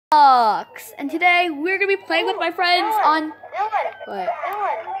Roblox, and today we're gonna be playing with my friends on. What?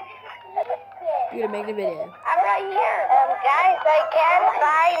 You're gonna make the video. I'm right here. Guys, I can't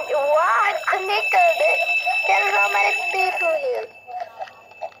find what Nico. There's so many people here.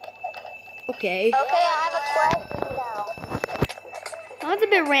 Okay. Okay, I have a question now. That's a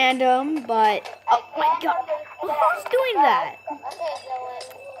bit random, but oh my god, who's doing that? Okay, Dylan.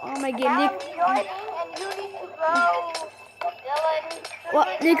 Oh my god, I'm Nick. joining, and you need to go. Dylan. Well,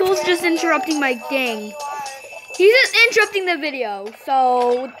 Nichols just interrupting my thing. He's just interrupting the video,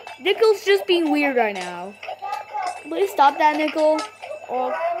 so Nichols just being weird right now. Please stop that, Nickel.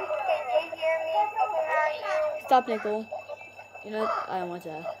 Or Can you hear me? stop, Nickel. You know, I don't want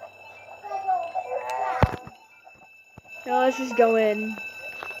to. No, let's just go in.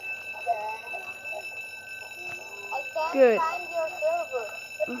 Good. Find your server.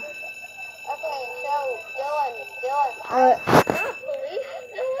 Okay, so Dylan, police,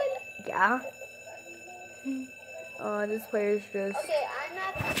 Dylan? Yeah. Oh, this player's just. Okay, I'm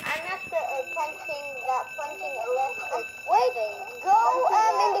not the punching electric. Wait, go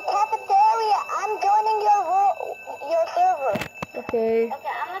in the cafeteria. I'm joining your server. Okay.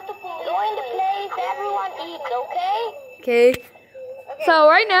 Okay, I'm not the police. Go in the place. Everyone eats. Okay. Okay. So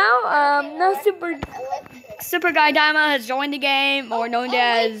right now, no super guy Dima has joined the game, or known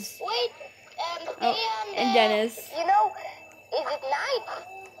as. Wait. And Dennis. You know, is it night?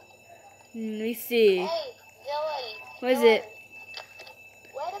 Let me see. Hey, Dylan. What is it?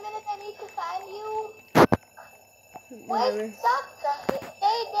 Wait a minute, I need to find you. Whatever. Wait, stop.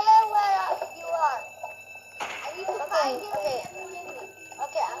 Stay there where you are. I need to find you.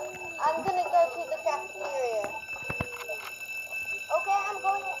 Okay, I'm gonna go to the cafeteria. Okay, I'm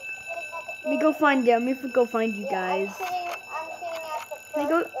going to the cafeteria. Let me go find them. Let me go find you guys. I'm sitting at the Let me front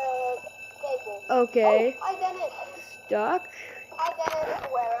go. table. Okay. Oh, hi, Dennis. Stuck. Hi, Dennis.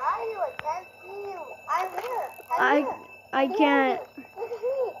 Where are you? I can't see you. I'm here. I can't. This is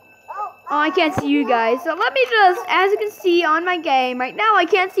me. Oh, I can't see you guys. So let me just, as you can see on my game right now, I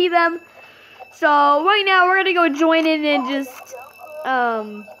can't see them. So right now we're gonna go join in and just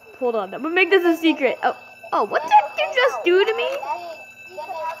hold on. I'm gonna make this a secret. Oh, what did you just do to me?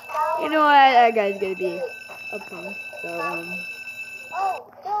 You know what? That guy's gonna be okay. So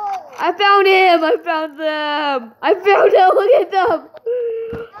I found him. I found them. I found him. Look at them.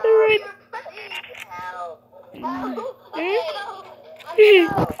 They're right.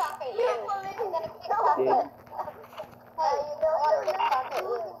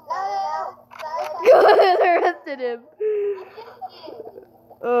 I arrested him.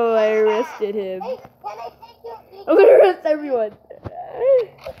 Oh, I arrested him. I'm gonna arrest everyone.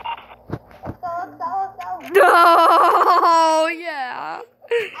 No, yeah.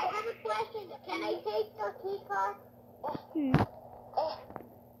 I have a question. Can I take your key card?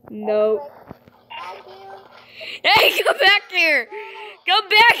 No. Thank you. Hey, come back here! Come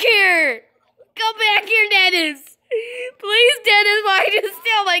back here! Come back here, Dennis! Please, Dennis, why did you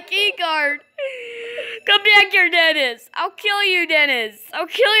steal my key card? Come back here, Dennis! I'll kill you, Dennis! I'll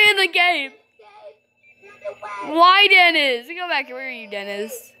kill you in the game! Why, Dennis? Go back here. Where are you,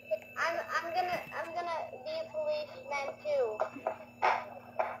 Dennis? I'm gonna be a policeman too.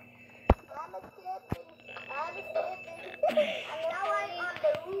 I'm a kid. And now I'm on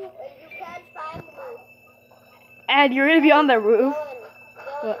the roof and you can't find me. And you're gonna be on the roof?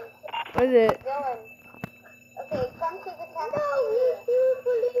 Dylan. What is it? Dylan. Okay, come to the cafeteria.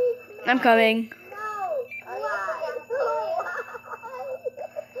 No, I'm coming. No. Why?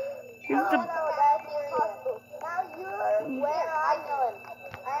 Here's the... Now you're where are you?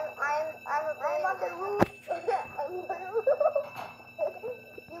 I'm on the roof.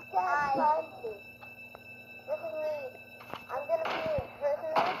 You can't find me. This is me. I'm gonna be a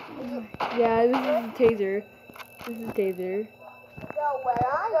prisoner. Yeah, this is a taser. This is a taser. So where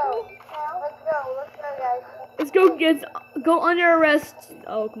are you? Let's go, guys. Let's go under arrest.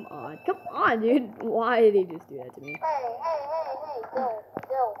 Oh, come on, dude. Why did they just do that to me? Hey, Bill.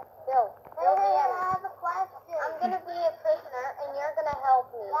 Hey, I have a question. I'm gonna be a prisoner, and you're gonna help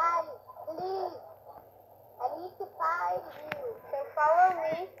me. Daddy, please. I need to find you. So follow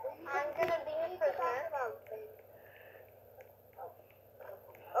me. I'm gonna be a prisoner.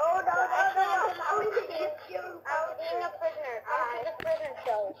 Oh, no. I'm being a prisoner. Come to the prison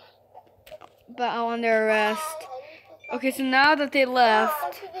cell. But I'm under arrest. Okay, so now that they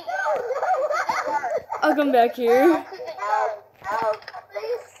left, I'll come back here. Help,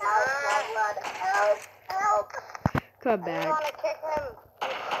 please. Help. Come I back. want to kick him.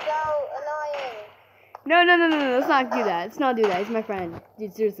 It's so annoying. No. Let's not do that. Let's not do that. He's my friend.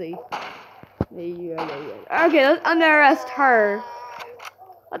 Dude, seriously. Okay, let's under arrest her.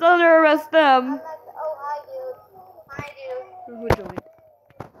 I thought they were arrest them. Oh, hi, dude. Hi, dude. Who joined?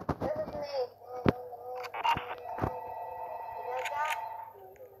 This is me. You heard that?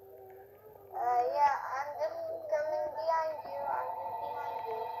 Yeah, I'm just coming behind you. I'm just behind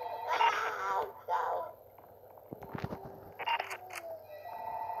you. Ah, go.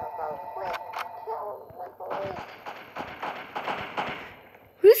 Oh, quick. Kill the police.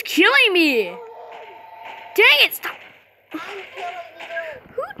 Who's killing me? Dang it, stop. I'm killing you.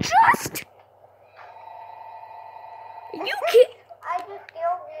 Who just? You can't. I just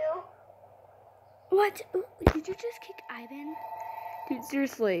killed you. What? Did you just kick Ivan? Dude,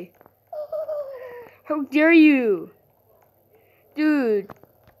 seriously. How dare you? Dude.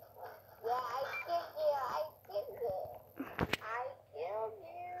 Yeah, I kicked you. I kicked you. I killed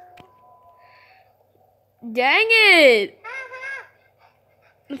you. Dang it.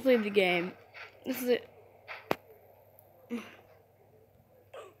 Let's leave the game. This is it. Hey,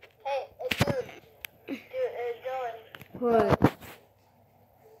 dude. Dylan. What?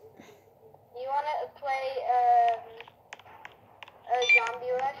 You wanna play a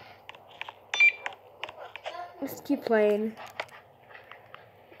zombie rush? Let's keep playing.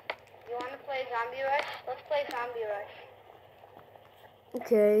 You wanna play zombie rush? Let's play zombie rush.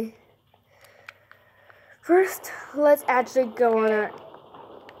 Okay. First, let's actually go on our.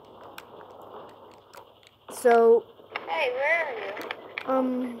 So. Hey, where are you?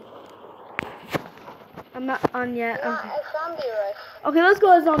 I'm not on yet. You want Okay. a zombie rush? Okay, let's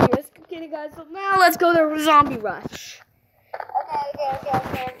go to zombie rush. Okay, guys. So now let's go to zombie rush.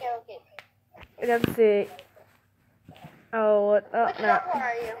 Okay. Let's see. Oh, what? Oh, Which no. level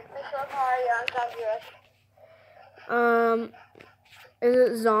are you? Which level are you on zombie rush? Is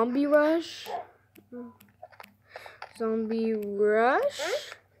it zombie rush? Zombie rush?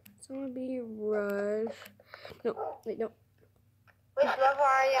 Zombie rush. No, wait, no. Which level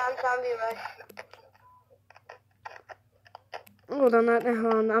are you on zombie rush? Hold on, hold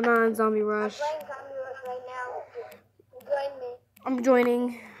on. I'm not on zombie I'm rush. playing zombie rush right now. Join me. I'm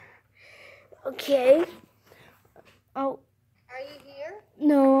joining. Okay. Oh. Are you here?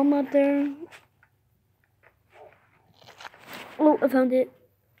 No, I'm not there. Oh, I found it.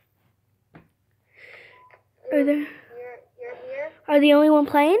 Are there? You're here? Are the only one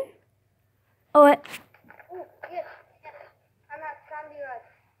playing? Oh, what? Oh, yes. I'm at zombie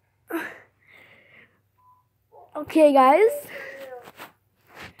rush. Okay, guys.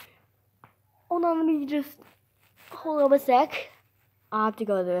 Hold on, let me just hold up a sec. I'll have to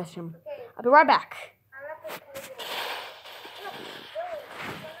go to the restroom. Okay. I'll be right back. I'm at the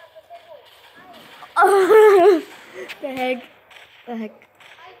table. The heck? The heck?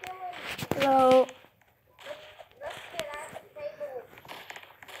 Hi, Dylan. Hello. Let's get at the table.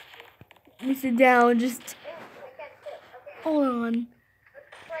 Let me sit down. Just I can't sit. Okay. hold on. Let's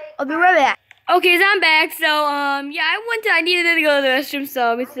play. I'll be right back. Okay, so I'm back. So yeah, I needed to go to the restroom. So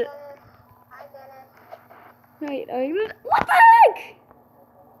let me sit. Hi, Dennis. Wait, what the heck?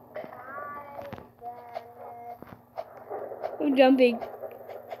 Hi, Dennis. I'm jumping.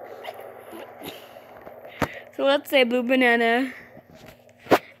 So let's say blue banana.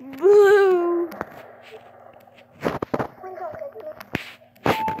 Blue.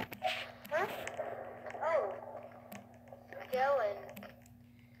 Huh? Oh. Dylan.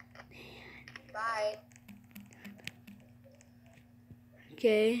 Bye.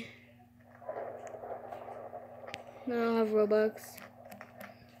 Okay. Now I'll have Robux.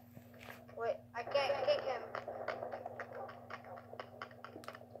 Wait, I can't kick him.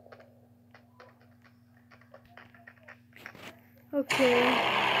 Okay.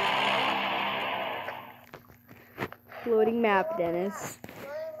 Loading map, Dennis.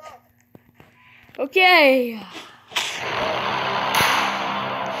 Okay.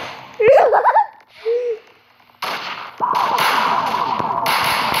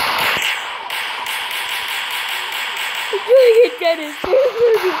 I'm doing it, Dennis.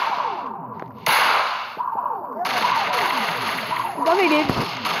 Dummy, dude.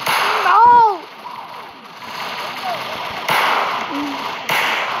 No!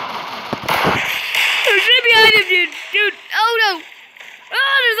 There's shit behind him, dude. Dude, oh no.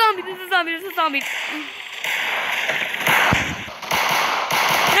 Oh, there's a zombie. There's a zombie. There's a zombie.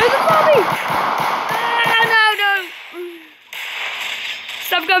 There's a zombie. Ah, no.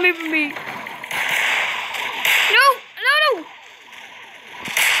 Stop coming for me. No.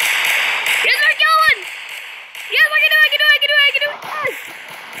 Yes, we're going. Yes, I can do it.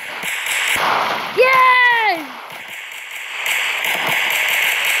 Yes.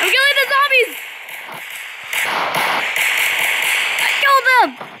 I'm killing the zombies. I killed them.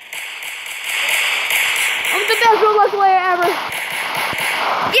 I'm the best Roblox player ever.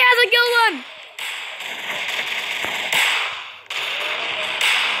 Yes, I killed one!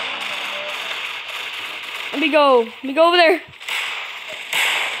 Let me go. Let me go over there.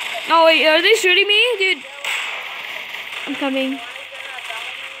 Oh, wait. Are they shooting me? Dude. I'm coming.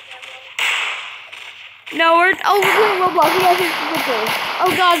 No, we're playing Roblox. Yes, it's good. Oh,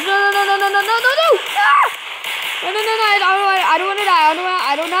 gosh. No. Ah! No. I don't want to die.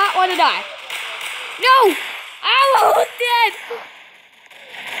 I do not want to die. No! I'm almost dead!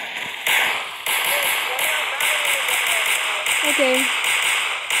 Okay.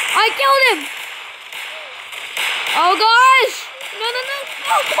 I killed him! Oh gosh! No.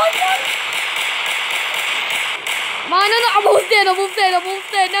 Oh, come on. Come on, no. I'm almost dead. No.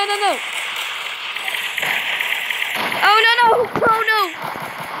 Oh, no.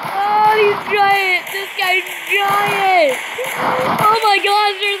 Oh, he's giant. This guy's giant. Oh my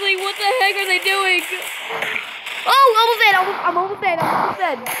gosh, seriously, what the heck are they doing? Oh, almost dead. I'm almost dead.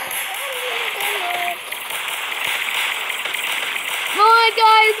 Come on,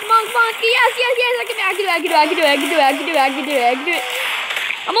 guys. Monk. Yes. I can do it.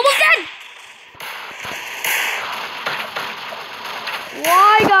 I'm almost dead.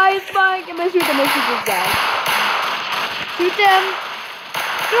 Why, guys? Fine. I'm gonna shoot this guy. Shoot them.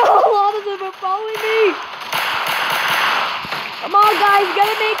 No, a lot of them are following me. Come on, guys. You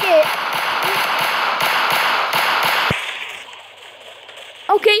gotta make it.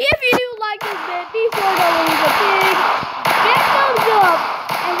 Okay, if you do like this vid, be sure to leave a big thumbs up.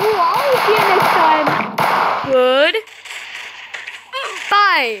 And we'll all see you next time. Good.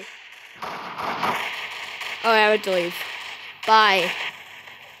 Bye. Oh, I have to leave. Bye.